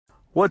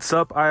What's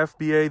up,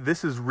 IFBA?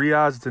 This is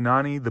Riaz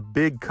Danani. The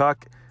Big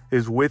Cuck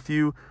is with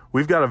you.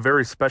 We've got a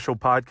very special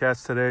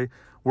podcast today.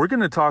 We're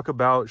going to talk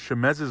about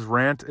Shemez's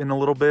rant in a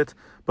little bit,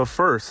 but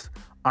first,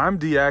 I'm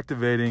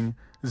deactivating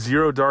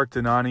Zero Dark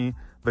Danani.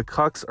 The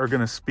Cucks are going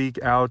to speak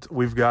out.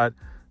 We've got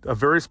a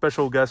very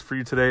special guest for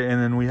you today,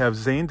 and then we have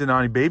Zane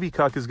Danani. Baby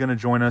Cuck is going to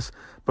join us,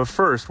 but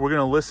first, we're going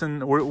to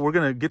listen. We're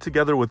going to get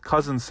together with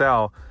Cousin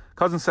Sal.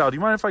 Cousin Sal, do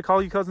you mind if I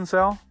call you Cousin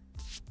Sal?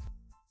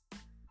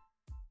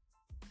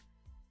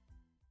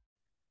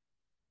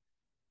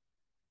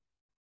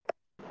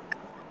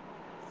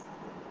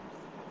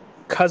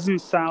 Cousin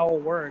Sal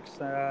works.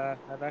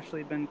 I've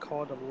actually been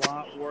called a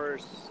lot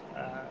worse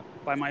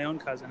by my own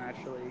cousin,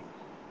 actually.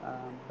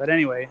 But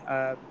anyway,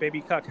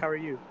 Baby Cuck, how are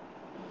you?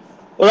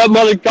 What up,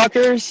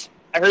 motherfuckers?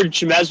 I heard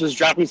Chemez was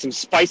dropping some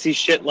spicy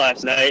shit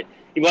last night.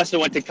 He must have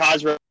went to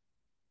Cosmo.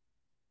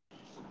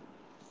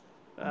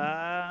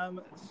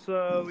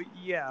 So,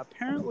 yeah,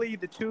 apparently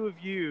the two of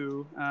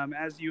you,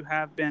 as you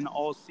have been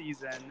all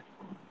season,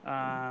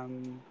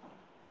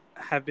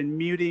 have been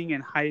muting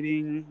and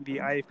hiding the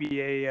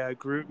IFBA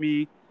group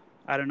me.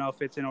 I don't know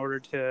if it's in order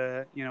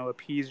to,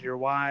 appease your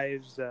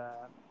wives, the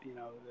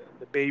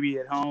baby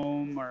at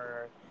home,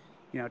 or,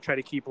 try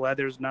to keep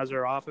Leather's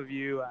nuzzer off of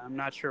you. I'm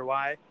not sure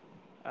why.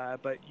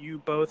 But you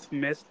both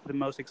missed the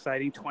most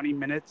exciting 20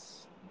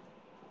 minutes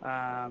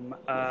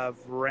of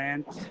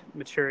rant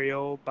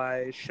material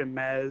by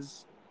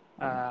Shemez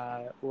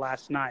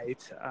last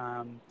night.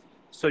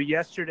 So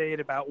yesterday at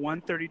about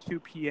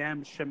 1:32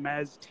 p.m.,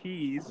 Shemez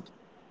teased,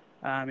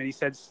 and he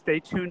said, stay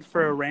tuned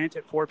for a rant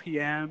at 4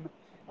 p.m.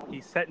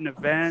 He set an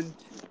event.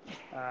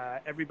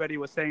 Everybody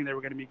was saying they were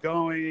going to be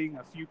going.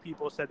 A few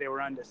people said they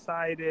were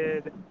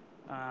undecided.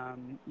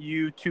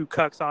 You two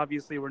cucks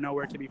obviously were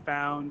nowhere to be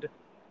found.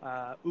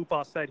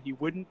 Upal said he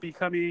wouldn't be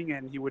coming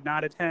and he would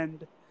not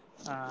attend.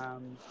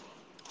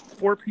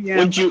 4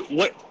 p.m.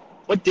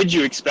 What did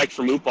you expect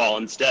from Upal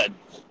instead?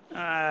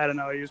 I don't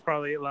know. He was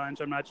probably at lunch.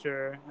 I'm not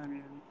sure. I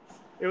mean,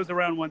 it was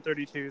around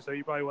 1:32, so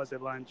he probably was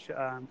at lunch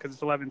because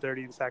it's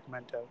 11:30 in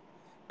Sacramento.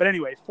 But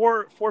anyway,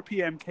 4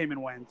 p.m. came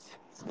and went.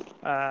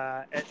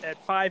 At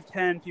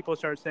 5:10, people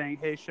started saying,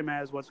 hey,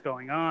 Shemez, what's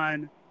going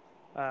on?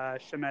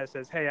 Shemez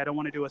says, hey, I don't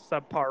want to do a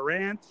subpar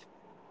rant.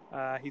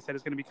 He said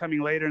it's going to be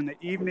coming later in the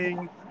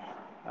evening.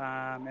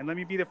 And let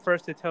me be the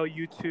first to tell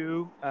you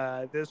two,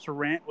 this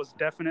rant was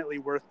definitely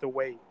worth the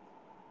wait.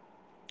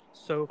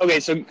 So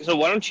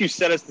why don't you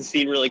set us the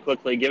scene really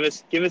quickly? Give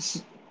us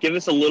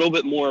a little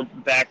bit more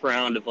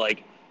background of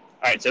like,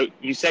 all right. So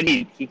you said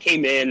he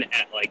came in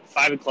at like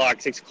 5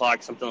 o'clock, 6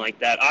 o'clock, something like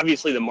that.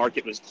 Obviously the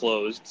market was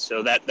closed,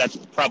 so that's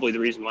probably the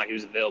reason why he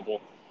was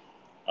available.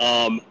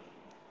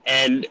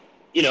 And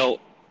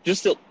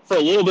for a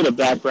little bit of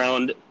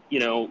background,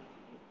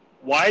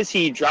 why is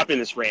he dropping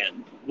this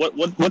rant?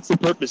 What's the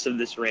purpose of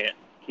this rant?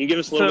 Can you give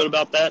us a little bit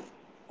about that?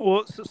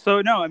 Well,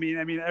 so no, I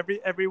mean,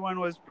 everyone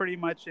was pretty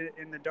much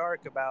in the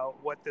dark about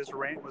what this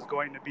rant was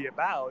going to be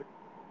about.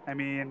 I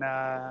mean,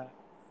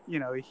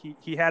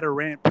 he had a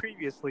rant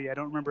previously. I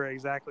don't remember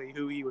exactly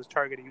who he was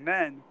targeting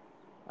then.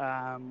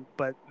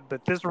 But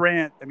this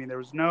rant, I mean, there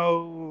was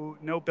no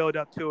build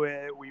up to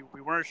it. We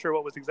weren't sure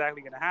what was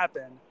exactly going to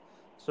happen.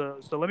 So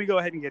let me go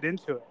ahead and get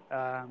into it.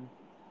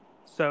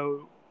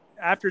 So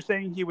after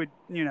saying he would,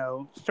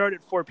 start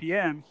at 4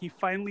 p.m., he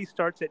finally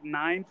starts at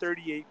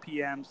 9:38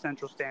 p.m.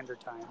 Central Standard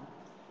Time.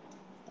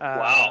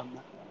 Wow.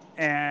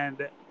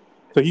 And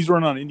So he's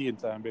running on Indian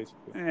time,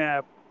 basically.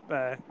 Yeah,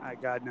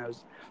 God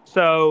knows.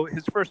 So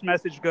his first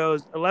message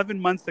goes, 11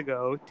 months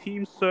ago,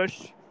 Team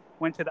Sush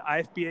went to the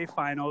IFBA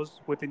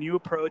Finals with a new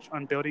approach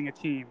on building a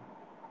team.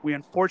 We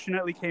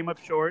unfortunately came up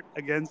short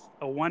against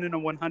a 1 in a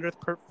 100th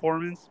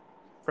performance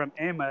from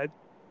Ahmed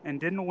and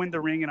didn't win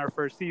the ring in our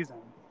first season.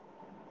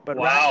 But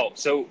wow.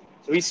 So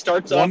he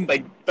starts off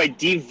by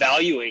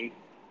devaluing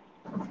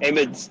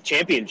Ahmed's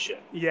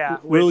championship. Yeah.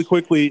 Really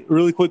quickly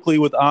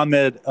with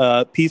Ahmed,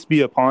 peace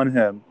be upon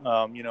him.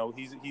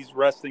 He's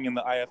resting in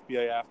the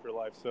IFBA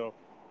afterlife. So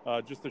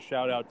just a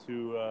shout out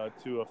to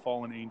a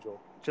fallen angel.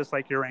 Just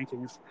like your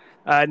rankings.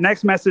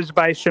 Next message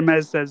by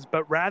Shemez says,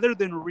 but rather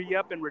than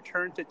re-up and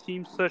return to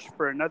Team Sush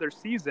for another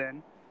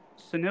season,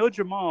 Sunil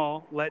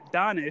Jamal let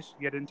Danish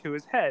get into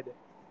his head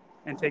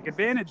and take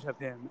advantage of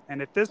him.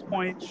 And at this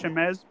point,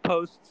 Shemez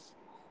posts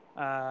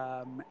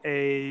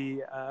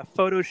a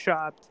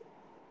photoshopped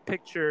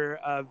picture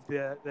of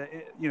the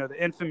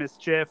infamous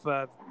GIF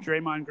of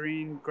Draymond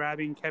Green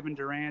grabbing Kevin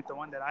Durant, the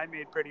one that I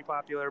made pretty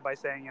popular by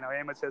saying,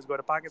 Ahmed says go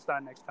to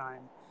Pakistan next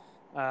time.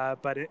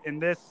 But in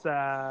this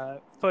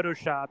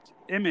photoshopped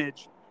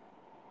image,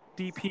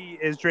 DP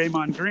is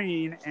Draymond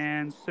Green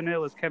and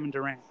Sunil is Kevin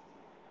Durant.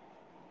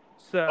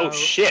 So oh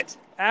shit!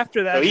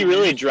 After that, so he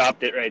really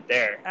dropped it right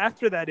there.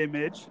 After that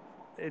image,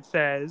 it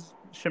says,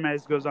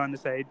 Shemez goes on to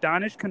say,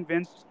 Danish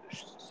convinced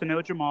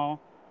Sunil Jamal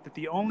that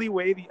the only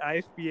way the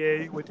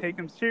IFBA would take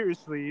him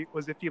seriously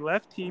was if he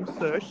left Team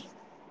Sush,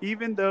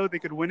 even though they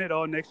could win it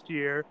all next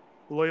year,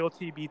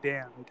 loyalty be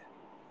damned.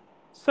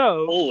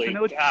 So Holy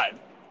God.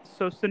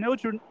 So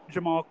Sunil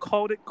Jamal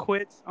called it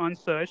quits on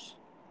Sush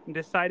and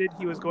decided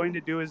he was going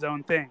to do his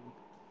own thing.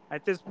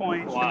 At this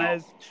point, Wow.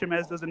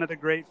 Shemez does another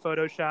great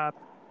Photoshop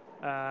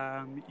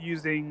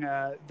using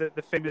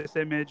the famous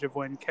image of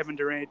when Kevin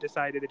Durant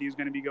decided that he was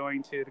going to be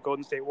going to the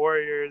Golden State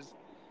Warriors.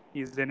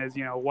 He's in his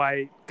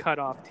white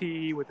cutoff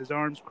tee with his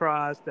arms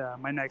crossed.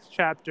 My next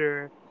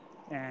chapter,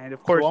 and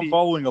of course So I'm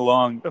following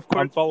along. Of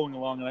course, I'm following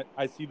along, and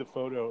I see the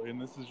photo,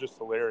 and this is just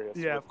hilarious.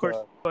 Yeah, of course,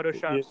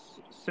 photoshops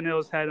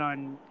Sunil's head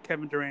on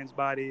Kevin Durant's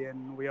body,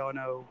 and we all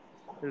know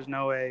there's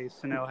no way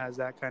Sunil has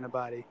that kind of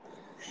body.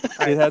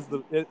 It has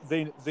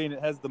Zane. It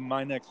has the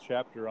My Next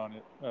Chapter on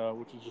it,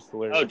 which is just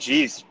hilarious. Oh,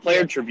 geez,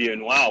 Player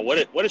Tribune. Wow,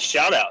 what a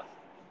shout out.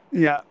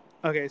 Yeah.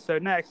 Okay. So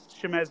next,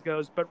 Shemez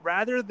goes, but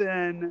rather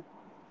than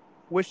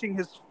wishing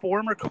his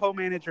former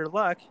co-manager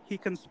luck, he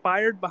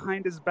conspired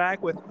behind his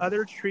back with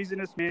other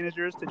treasonous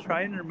managers to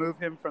try and remove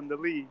him from the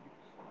league.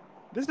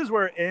 This is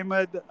where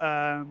Ahmed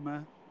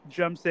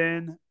jumps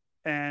in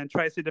and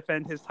tries to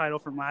defend his title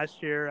from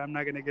last year. I'm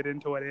not going to get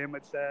into what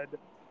Ahmed said.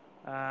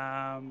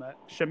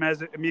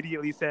 Shemez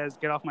immediately says,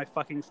 "Get off my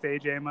fucking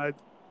stage, Ahmed.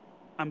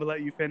 I'm gonna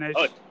let you finish."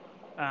 Oh.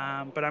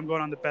 But I'm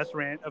going on the best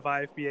rant of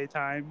IFBA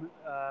time,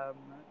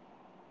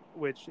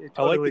 which it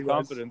totally I like the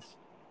was. confidence.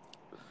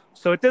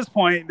 So at this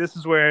point, this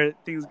is where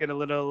things get a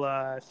little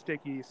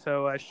sticky.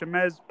 So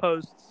Shemez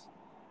posts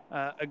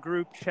a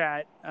group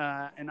chat,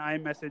 an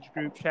iMessage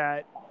group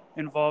chat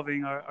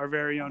involving our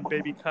very own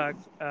baby cuck,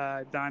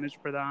 Danish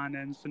Pradhan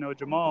and Sunil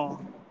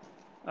Jamal,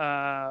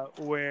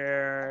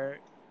 where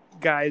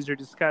guys are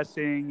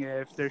discussing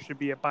if there should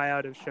be a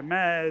buyout of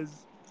Shemez.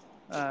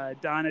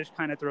 Danish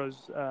kind of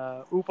throws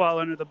Upal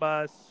under the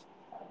bus,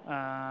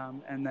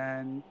 and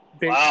then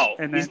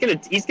he's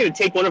gonna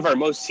take one of our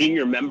most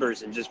senior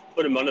members and just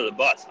put him under the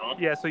bus, huh?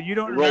 Yeah, so you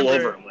don't roll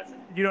over him with it.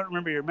 You don't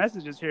remember your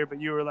messages here,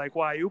 but you were like,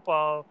 "Why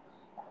Upal?"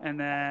 And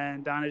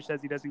then Danish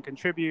says he doesn't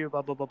contribute.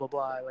 Blah blah blah blah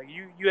blah. Like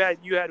you had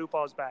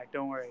Upal's back.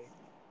 Don't worry.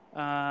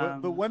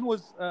 But when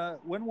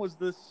was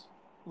this?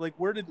 Like,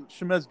 where did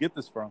Shemez get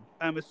this from?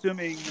 I'm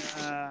assuming.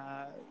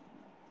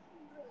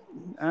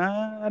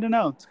 I don't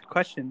know. It's a good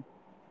question.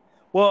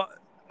 Well,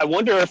 I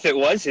wonder if it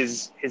was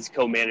his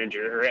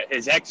co-manager or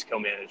his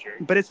ex-co-manager.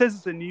 But it says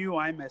it's a new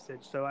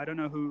iMessage, so I don't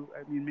know who.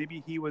 I mean,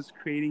 maybe he was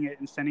creating it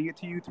and sending it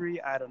to you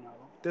three. I don't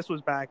know. This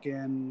was back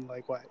in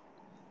like what?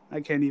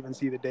 I can't even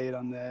see the date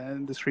on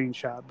the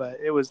screenshot, but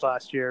it was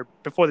last year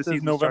before the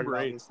season November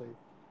started. 8th. Obviously,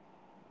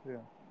 yeah,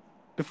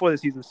 before the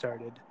season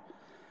started.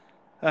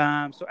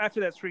 So after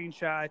that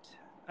screenshot,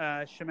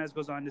 Shemez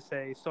goes on to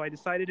say, "So I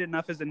decided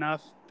enough is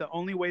enough. The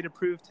only way to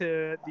prove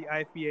to the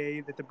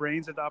IFBA that the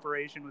brains of the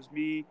operation was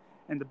me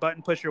and the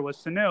button pusher was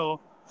Sunil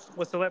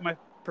was to let my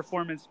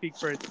performance speak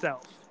for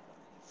itself.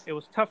 It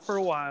was tough for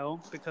a while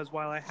because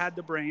while I had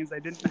the brains, I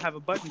didn't have a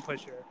button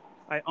pusher.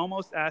 I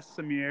almost asked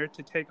Samir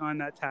to take on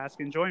that task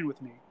and join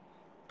with me.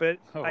 But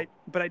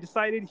I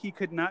decided he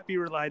could not be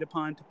relied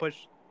upon to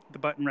push the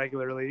button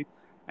regularly.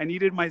 I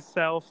needed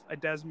myself a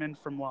Desmond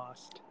from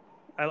Lost."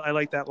 I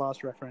like that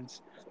Lost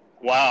reference.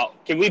 Wow.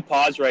 Can we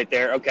pause right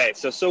there? Okay,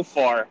 so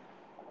far,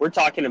 we're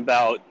talking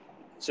about,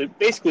 so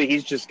basically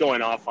he's just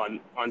going off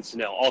on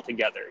Sunil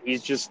altogether.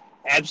 He's just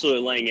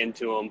absolutely laying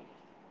into him.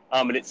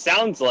 And it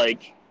sounds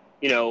like,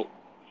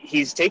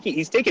 he's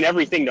taken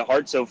everything to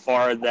heart so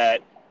far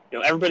that,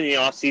 everybody in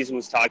the offseason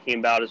was talking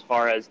about as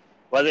far as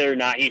whether or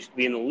not he should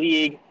be in the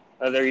league,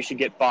 whether he should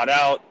get bought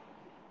out.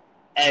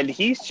 And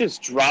he's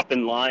just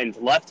dropping lines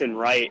left and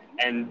right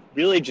and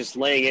really just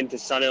laying into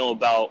Sunil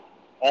about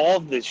all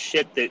of this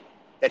shit that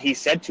he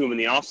said to him in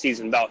the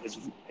offseason about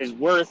his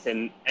worth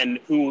and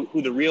who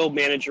the real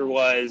manager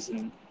was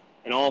and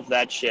all of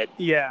that shit.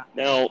 Yeah.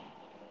 Now,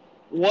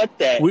 what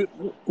the...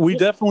 We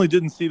definitely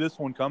didn't see this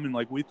one coming.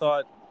 Like, we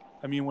thought,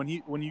 I mean, when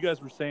you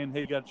guys were saying, hey,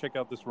 you got to check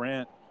out this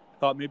rant,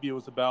 thought maybe it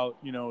was about,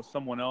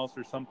 someone else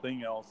or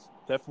something else.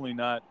 Definitely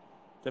not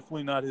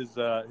his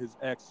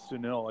ex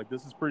Sunil. Like,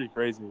 this is pretty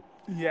crazy.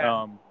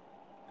 Yeah.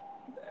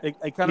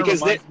 It kind of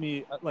reminds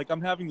me, like,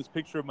 I'm having this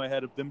picture in my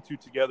head of them two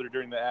together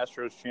during the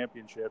Astros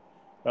championship,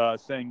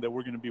 saying that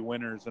we're going to be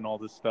winners and all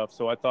this stuff.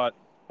 So I thought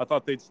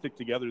they'd stick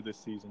together this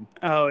season.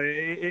 Oh,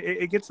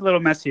 it gets a little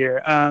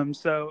messier.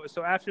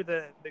 So after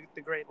the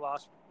great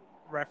Lost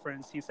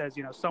reference, he says,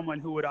 someone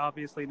who would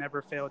obviously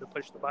never fail to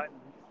push the button,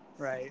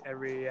 right?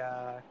 Every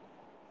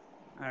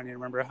I don't even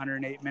remember,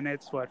 108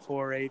 minutes,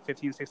 4, 8,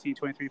 15, 16,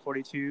 23,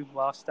 42,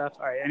 Lost stuff.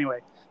 All right, anyway.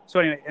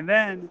 And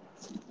then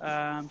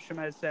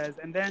Shemez says,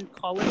 and then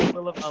call it the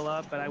will of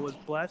Allah, but I was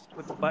blessed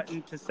with the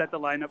button to set the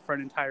lineup for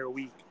an entire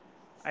week.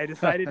 I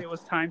decided it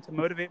was time to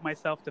motivate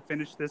myself to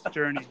finish this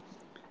journey.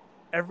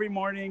 Every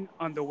morning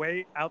on the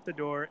way out the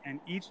door and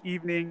each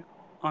evening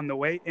on the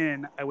way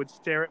in, I would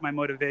stare at my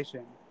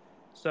motivation.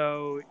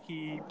 So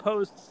he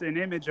posts an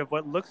image of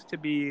what looks to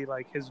be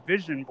like his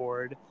vision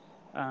board.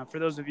 For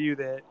those of you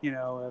that,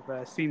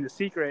 have seen The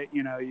Secret,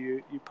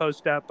 you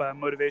post up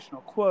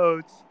motivational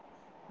quotes.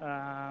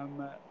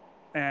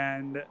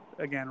 And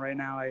again, right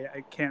now,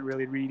 I can't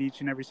really read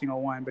each and every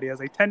single one, but he has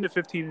like 10 to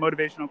 15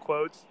 motivational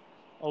quotes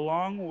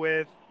along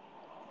with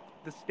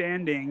the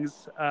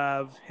standings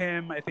of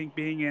him, I think,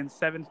 being in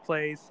 7th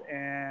place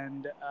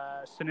and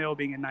Sunil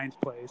being in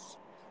 9th place.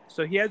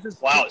 So he has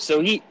this. Wow.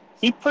 So he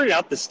printed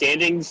out the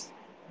standings.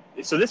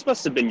 So this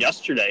must have been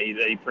yesterday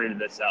that he printed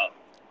this out.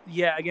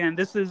 Yeah. Again,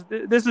 this is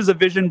a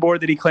vision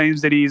board that he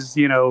claims that he's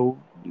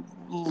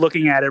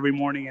looking at every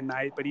morning and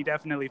night, but he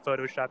definitely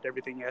photoshopped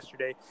everything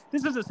yesterday.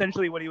 This is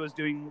essentially what he was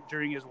doing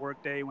during his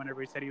workday.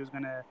 Whenever he said he was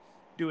going to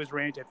do his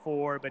rant at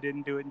 4, but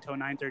didn't do it until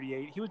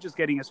 9:38. He was just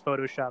getting his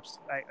photoshops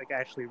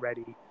actually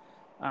ready.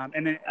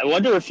 And then I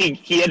wonder if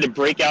he had to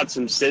break out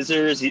some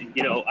scissors. I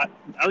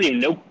don't even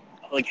know.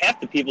 Like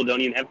half the people don't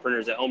even have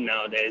printers at home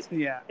nowadays.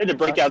 Yeah, he had to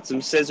break out some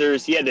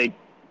scissors. He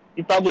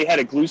probably had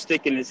a glue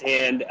stick in his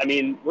hand. I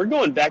mean, we're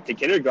going back to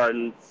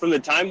kindergarten from the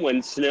time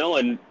when Sunil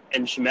and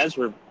Shemez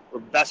were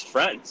best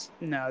friends.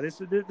 No, this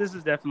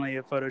is definitely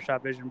a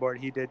Photoshop vision board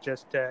he did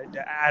just to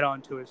add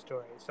on to his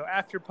story. So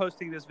after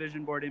posting this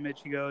vision board image,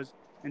 he goes,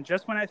 and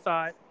just when I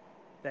thought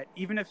that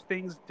even if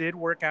things did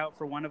work out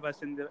for one of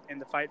us in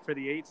the fight for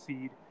the 8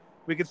 seed,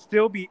 we could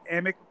still be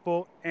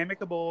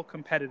amicable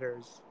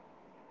competitors.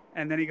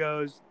 And then he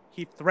goes,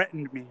 he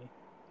threatened me.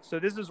 So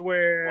this is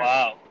where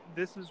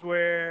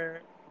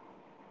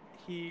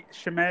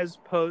Shemez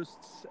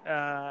posts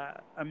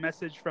a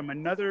message from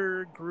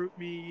another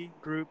GroupMe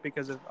group,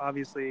 because of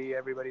obviously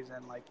everybody's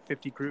in like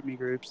 50 GroupMe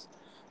groups,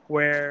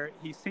 where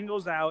he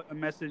singles out a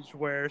message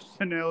where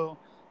Sunil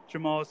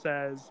Jamal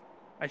says,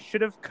 "I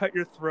should have cut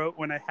your throat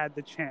when I had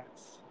the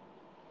chance."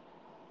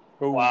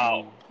 Oh.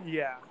 Wow.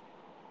 Yeah.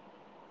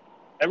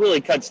 That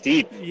really cuts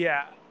deep.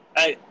 Yeah.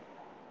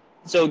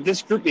 So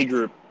this GroupMe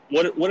group,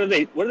 what are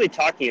they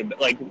talking about?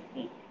 Like,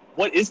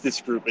 what is this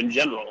group in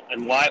general,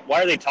 and why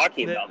are they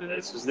talking about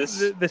this? Is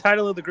this the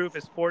title of the group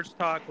is Sports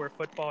Talk, where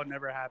football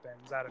never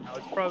happens? I don't know.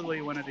 It's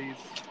probably one of these,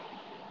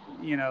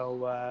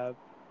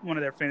 one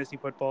of their fantasy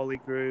football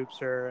league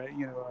groups, or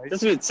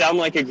Doesn't it sound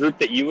like a group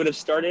that you would have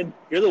started?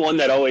 You're the one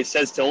that always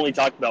says to only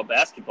talk about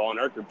basketball in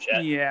our group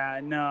chat. Yeah,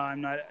 no,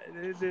 I'm not.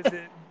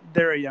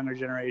 They're a younger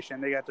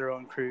generation. They got their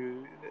own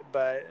crew,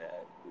 but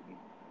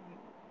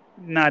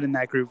not in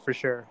that group for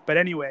sure. But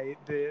anyway,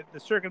 the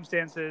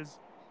circumstances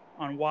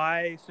on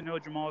why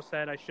Sunil Jamal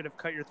said I should have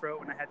cut your throat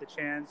when I had the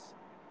chance,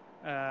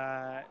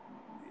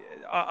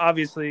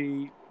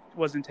 obviously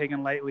wasn't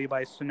taken lightly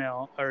by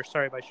Shemez.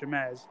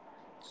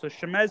 So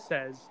Shemez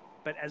says,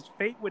 but as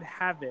fate would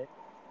have it,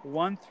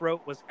 one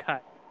throat was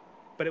cut,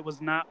 but it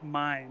was not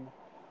mine.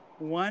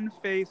 One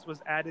face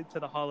was added to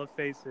the Hall of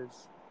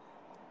Faces,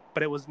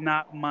 but it was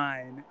not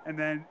mine. And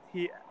then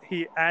he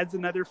adds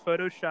another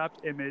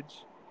photoshopped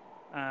image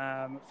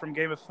from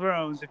Game of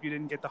Thrones, if you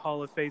didn't get the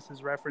Hall of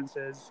Faces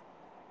references,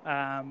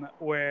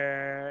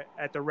 where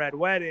at the Red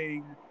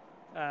Wedding,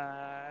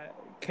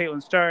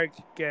 Caitlin Stark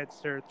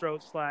gets her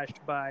throat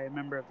slashed by a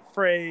member of the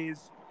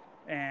Freys.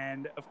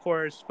 And, of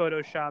course,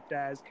 photoshopped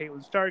as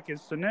Caitlin Stark is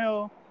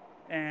Sunil,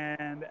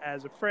 and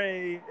as a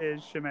Frey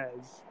is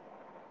Shemez.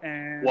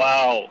 And,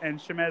 wow. And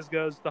Shemez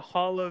goes, the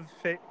Hall of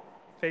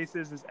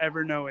Faces is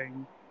ever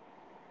knowing.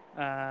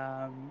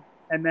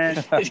 And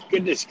then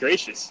goodness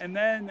gracious. And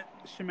then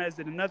Shemez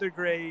did another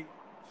great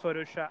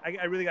Photoshop.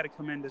 I really got to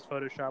commend his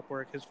Photoshop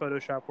work. His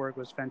Photoshop work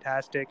was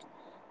fantastic.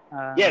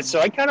 So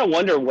I kind of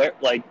wonder where,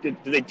 like, do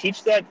they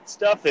teach that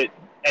stuff at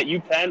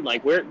UPenn?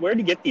 Like, where do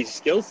you get these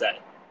skills at?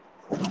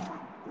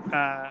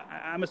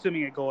 I'm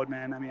assuming at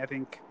Goldman. I mean, I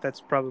think that's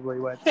probably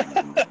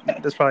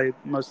that's probably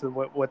most of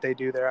what they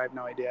do there. I have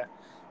no idea.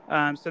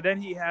 So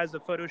then he has a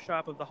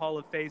Photoshop of the Hall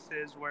of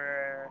Faces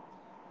where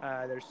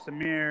there's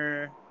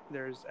Samir,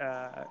 there's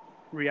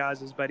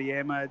Riaz's buddy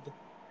Ahmed,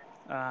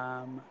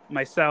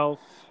 myself,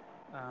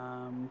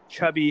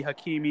 Chubby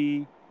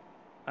Hakimi,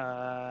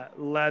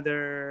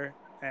 Leather,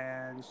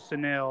 and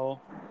Sunil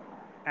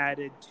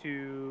added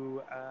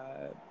to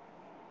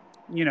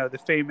the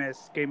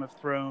famous Game of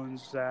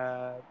Thrones.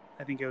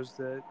 I think it was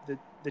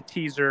the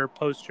teaser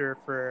poster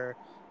for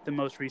the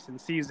most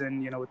recent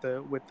season. With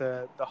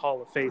the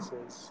Hall of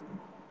Faces.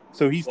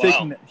 So he's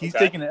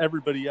taking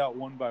everybody out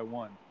one by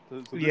one.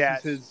 So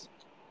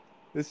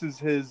this is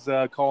his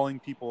calling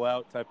people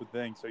out type of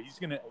thing. So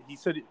he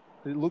said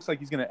it looks like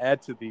he's gonna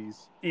add to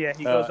these. Yeah,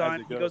 he goes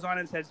on. He goes on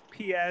and says,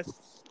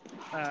 "P.S.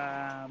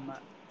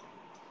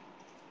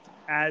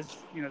 As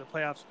the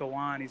playoffs go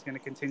on, he's going to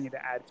continue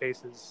to add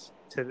faces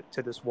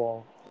to this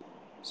wall."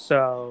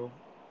 So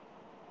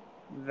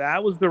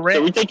that was the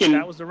rant.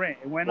 That was the rant.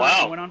 It went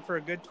on for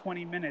a good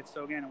 20 minutes.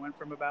 So again, it went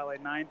from about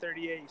like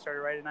 9:38. He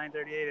started right at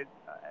 9:38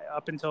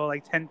 up until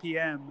like 10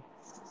 p.m.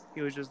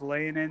 He was just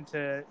laying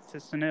into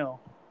Sunil.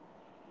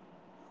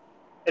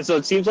 And so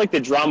it seems like the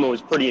drama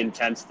was pretty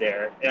intense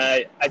there.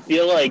 And I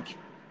feel like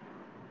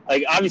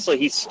obviously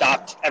he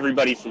stopped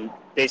everybody from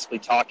basically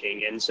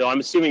talking. And so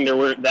I'm assuming there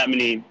weren't that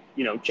many,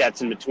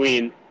 chats in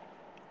between.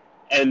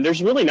 And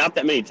there's really not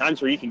that many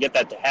times where you can get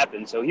that to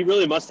happen. So he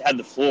really must have had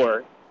the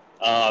floor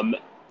and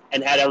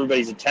had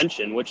everybody's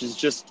attention, which is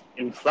just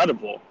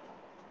incredible.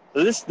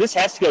 So this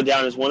has to go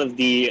down as one of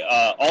the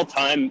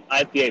all-time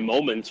IFBA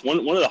moments, one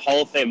of the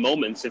Hall of Fame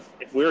moments.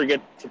 If we were to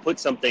put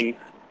something,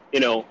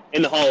 in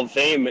the Hall of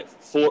Fame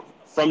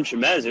from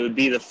Chemez, it would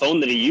be the phone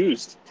that he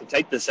used to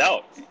type this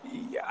out.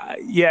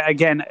 Yeah.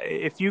 Again,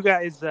 if you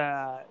guys,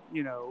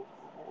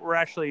 were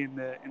actually in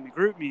the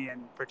group me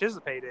and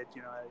participated,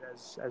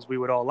 as we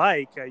would all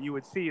like, you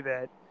would see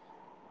that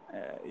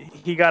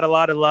he got a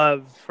lot of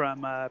love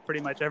from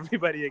pretty much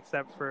everybody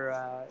except for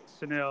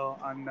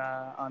Sunil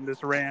on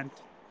this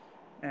rant.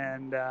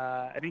 And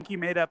I think he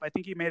made up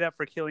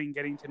for killing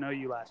Getting to Know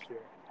You last year.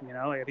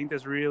 I think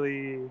he's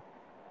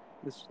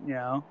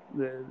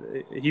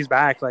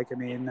back.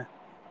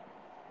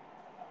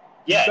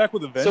 He's back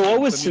with a vengeance. So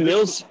what was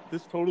Sunil's?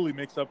 This totally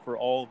makes up for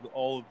all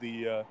of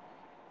the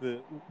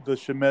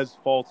Chemez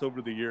faults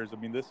over the years. I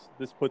mean, this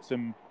puts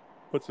him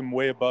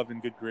way above in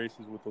good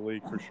graces with the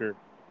league for sure.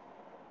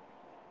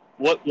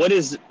 What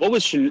was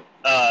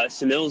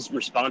Sunil's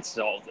response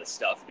to all of this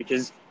stuff?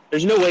 Because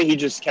there's no way he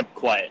just kept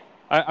quiet.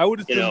 I would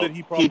assume that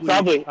he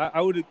probably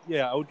I would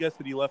guess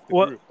that he left the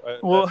group.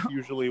 That's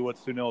usually what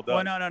Sunil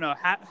does. Well, no.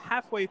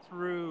 Halfway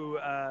through,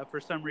 for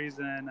some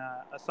reason,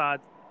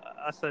 Asad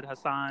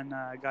Hassan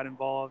got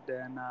involved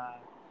and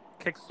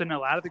kicked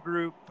Sunil out of the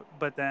group,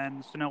 but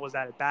then Sunil was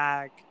added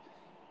back.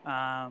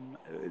 A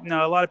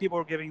lot of people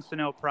were giving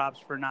Sunil props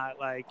for not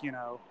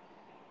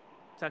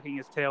tucking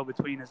his tail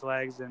between his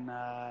legs and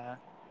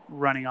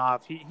running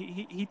off.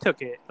 He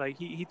took it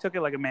he took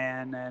it like a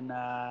man, and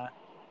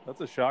that's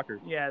a shocker.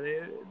 Yeah,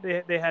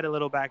 they had a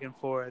little back and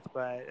forth,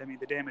 but I mean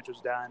the damage was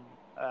done.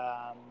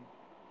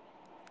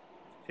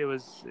 It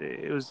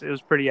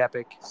was pretty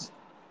epic.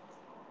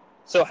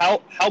 So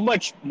how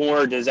much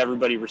more does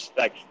everybody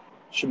respect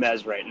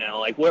Chemez right now?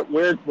 Like where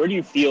do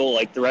you feel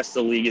like the rest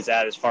of the league is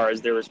at as far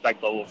as their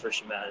respect level for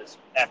Chemez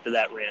after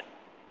that rant?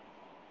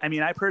 I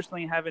mean, I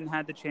personally haven't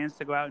had the chance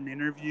to go out and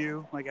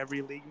interview like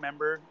every league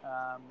member.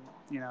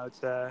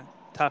 It's a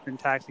tough and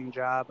taxing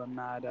job. I'm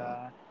not,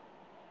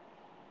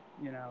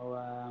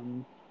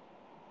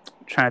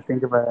 trying to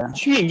think of a.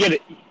 You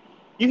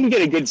can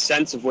get a good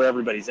sense of where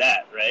everybody's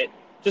at, right?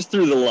 Just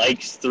through the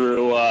likes,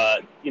 through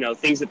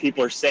things that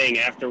people are saying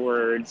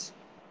afterwards.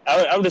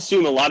 I would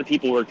assume a lot of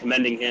people were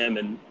commending him,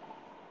 and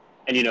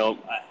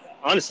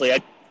honestly,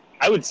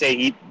 I would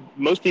say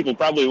most people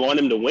probably want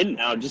him to win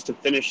now just to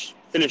finish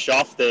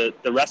off the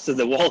rest of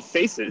the wall of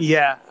faces.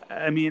 Yeah,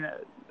 I mean,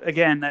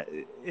 again,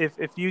 if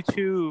you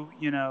two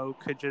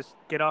could just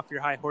get off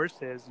your high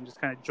horses and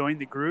just kind of join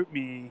the group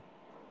me,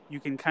 you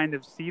can kind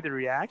of see the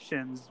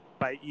reactions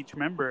by each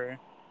member.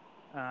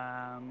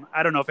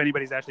 I don't know if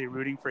anybody's actually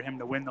rooting for him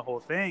to win the whole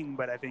thing,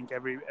 but I think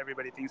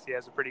everybody thinks he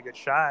has a pretty good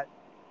shot.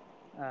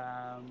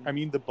 I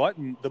mean, the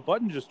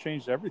button just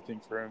changed everything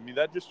for him. I mean,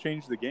 that just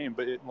changed the game.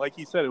 But like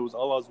he said, it was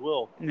Allah's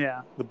will.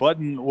 Yeah. The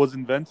button was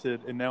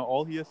invented, and now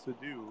all he has to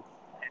do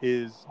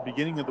is,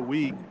 beginning of the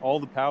week, all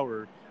the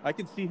power. I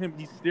can see him.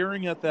 He's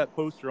staring at that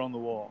poster on the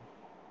wall.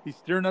 He's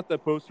staring at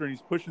that poster, and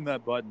he's pushing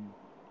that button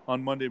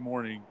on Monday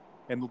morning,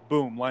 and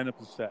boom, lineup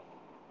is set.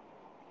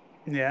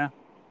 Yeah.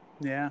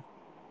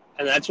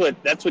 And that's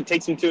what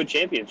takes him to a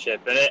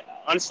championship. And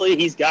honestly,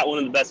 he's got one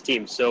of the best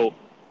teams. So,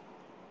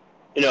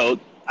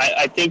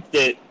 I think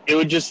that it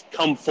would just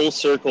come full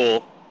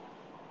circle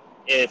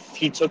if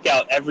he took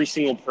out every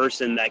single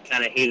person that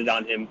kind of hated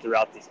on him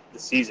throughout the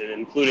season,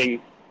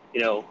 including,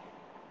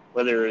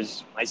 whether it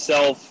was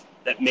myself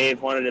that may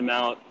have wanted him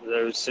out,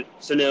 whether it was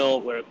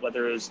Sunil,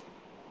 whether it was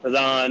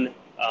Pradhan,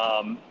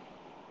 some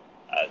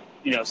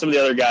of the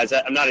other guys.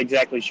 I'm not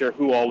exactly sure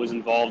who all was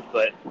involved,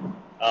 but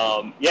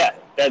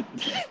that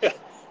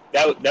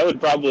would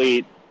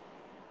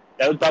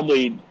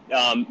probably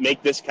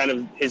make this kind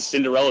of his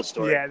Cinderella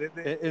story. Yeah,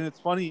 and it's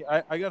funny.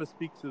 I got to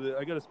speak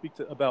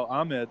to about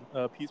Ahmed.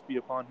 Peace be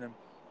upon him.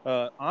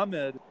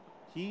 Ahmed,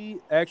 he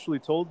actually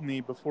told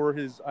me before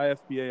his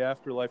IFBA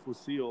afterlife was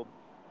sealed,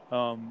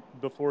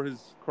 before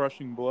his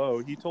crushing blow,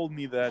 he told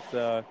me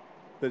that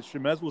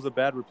Chemez was a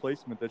bad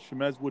replacement. That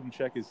Chemez wouldn't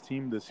check his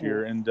team this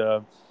year, and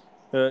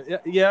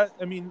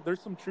I mean,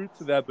 there's some truth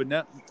to that. But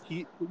not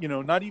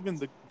not even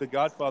the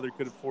Godfather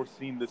could have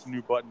foreseen this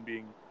new button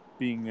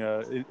being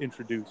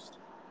introduced.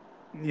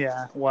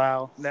 Yeah,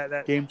 wow,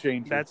 that game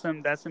changer. That's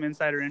some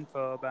insider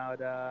info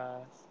about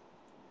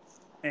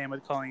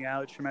Ahmed calling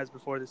out Chemez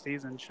before the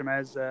season.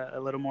 Chemez a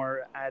little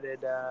more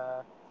added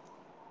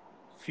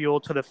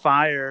fuel to the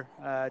fire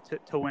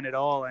to win it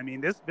all. I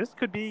mean, this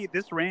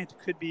rant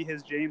could be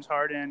his James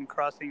Harden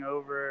crossing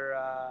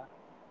over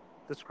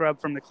the scrub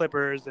from the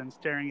Clippers and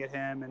staring at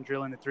him and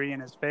drilling the three in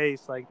his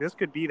face. Like, this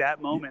could be that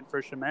moment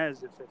for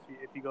Chemez if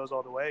he goes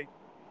all the way.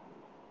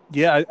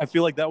 Yeah, I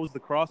feel like that was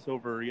the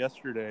crossover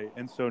yesterday,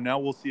 and so now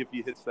we'll see if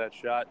he hits that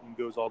shot and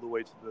goes all the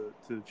way to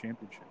the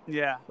championship.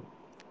 Yeah.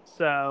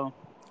 So,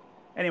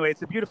 anyway,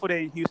 it's a beautiful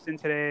day in Houston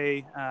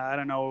today. I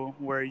don't know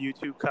where you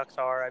two cucks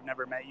are. I've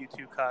never met you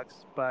two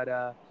cucks, but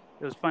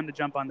it was fun to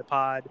jump on the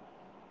pod.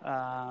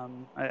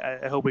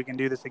 I hope we can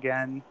do this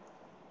again,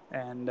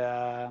 and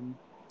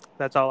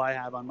that's all I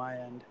have on my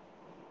end.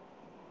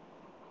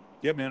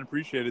 Yeah, man,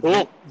 appreciate it.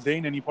 Cool.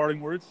 Zane, any parting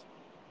words?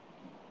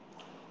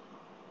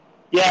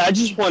 Yeah, I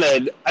just want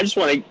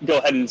to go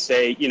ahead and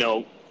say,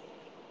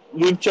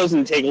 we've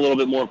chosen to take a little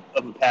bit more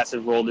of a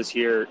passive role this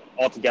year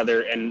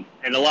altogether, and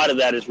a lot of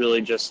that is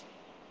really just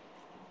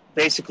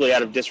basically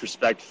out of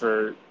disrespect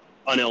for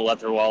Anil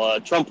Letherwala,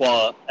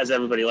 Trumpwala, as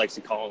everybody likes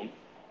to call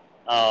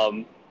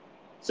him.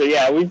 So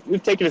yeah,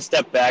 we've taken a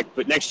step back,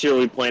 but next year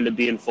we plan to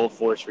be in full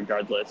force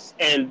regardless.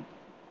 And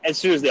as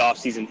soon as the off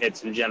season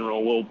hits in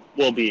general,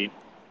 we'll be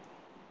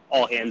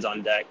all hands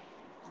on deck.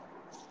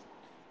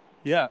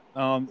 Yeah,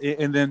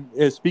 and then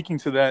speaking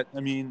to that, I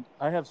mean,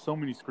 I have so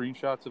many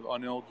screenshots of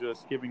Anil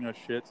just giving us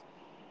shit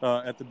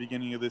at the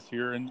beginning of this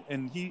year,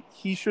 and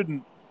he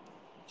shouldn't.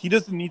 He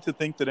doesn't need to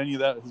think that any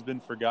of that has been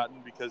forgotten,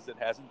 because it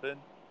hasn't been.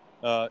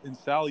 And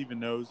Sal even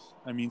knows.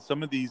 I mean,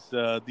 some of these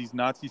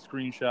Nazi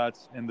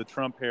screenshots and the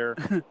Trump hair.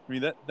 I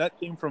mean, that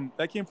came from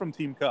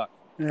Team Cuck.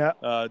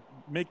 Yeah.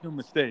 Make no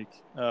mistake.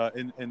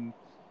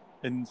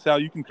 And Sal,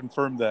 you can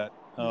confirm that.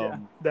 Yeah,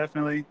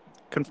 definitely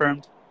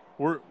confirmed.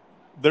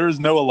 There is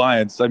no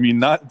alliance. I mean,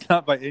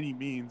 not by any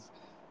means.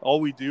 All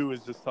we do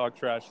is just talk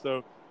trash.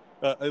 So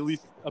at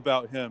least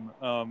about him.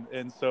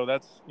 And so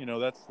that's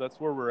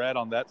where we're at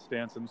on that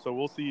stance. And so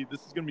we'll see. This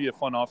is going to be a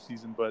fun off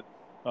season, but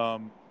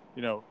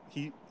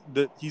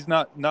he's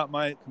not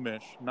my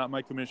commish, not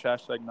my commish,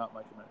 hashtag not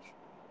my commish.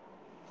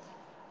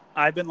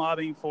 I've been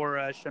lobbying for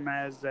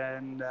Shamez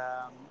and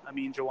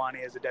Amin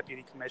Jawani as a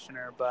deputy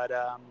commissioner, but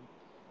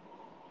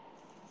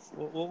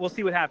we'll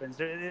see what happens.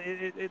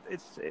 The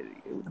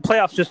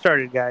playoffs just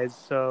started, guys.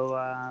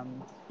 So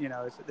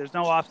there's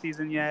no off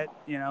season yet.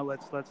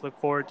 Let's look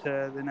forward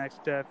to the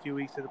next few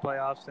weeks of the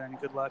playoffs, and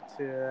good luck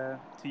to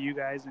you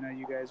guys. I know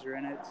you guys are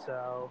in it.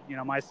 So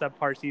my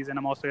subpar season,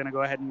 I'm also going to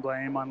go ahead and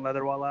blame on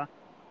Leatherwala,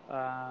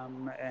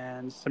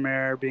 and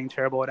Samir being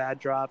terrible at ad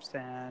drops,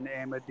 and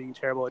Ahmed being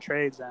terrible at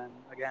trades. And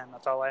again,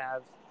 that's all I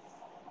have.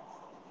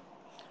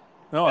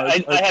 No,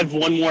 I have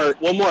one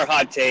more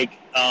hot take,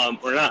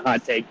 or not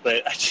hot take,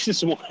 but I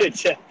just wanted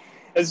to,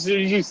 as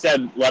soon as you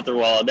said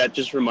Letherwala, that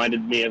just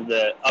reminded me of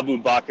the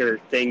Abu Bakr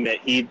thing that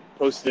he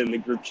posted in the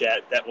group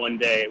chat that one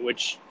day,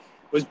 which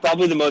was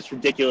probably the most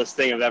ridiculous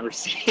thing I've ever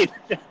seen.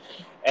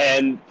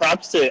 And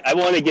I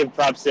want to give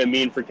props to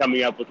Amin for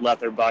coming up with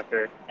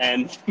Letherbucker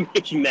and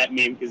making that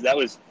meme, because that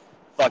was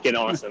fucking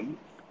awesome.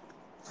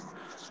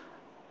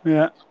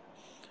 Yeah.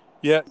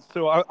 Yeah,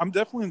 so I'm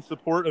definitely in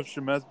support of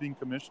Shamez being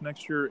commissioned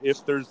next year.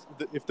 If there's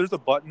a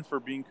button for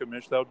being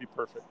commissioned, that would be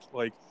perfect.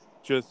 Like,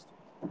 just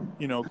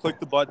click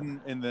the button,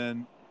 and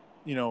then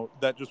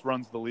that just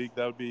runs the league.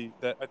 I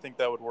think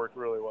that would work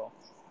really well.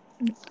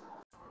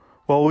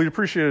 Well, we'd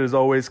appreciate it as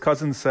always,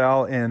 Cousin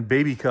Sal and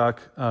Baby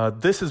Cuck.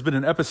 This has been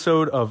an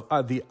episode of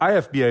the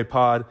IFBA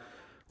Pod.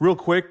 Real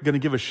quick, going to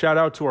give a shout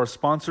out to our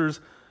sponsors: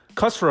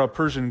 Kusra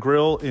Persian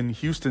Grill in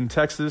Houston,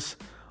 Texas;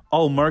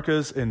 Al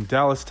Marcas in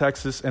Dallas,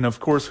 Texas; and of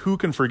course, who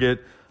can forget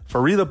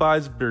Farida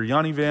Bai's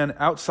Biryani Van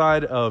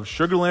outside of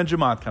Sugarland,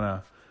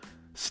 Jamatkana.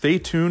 Stay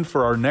tuned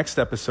for our next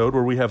episode,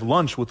 where we have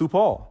lunch with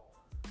Upal.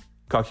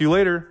 Talk to you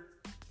later.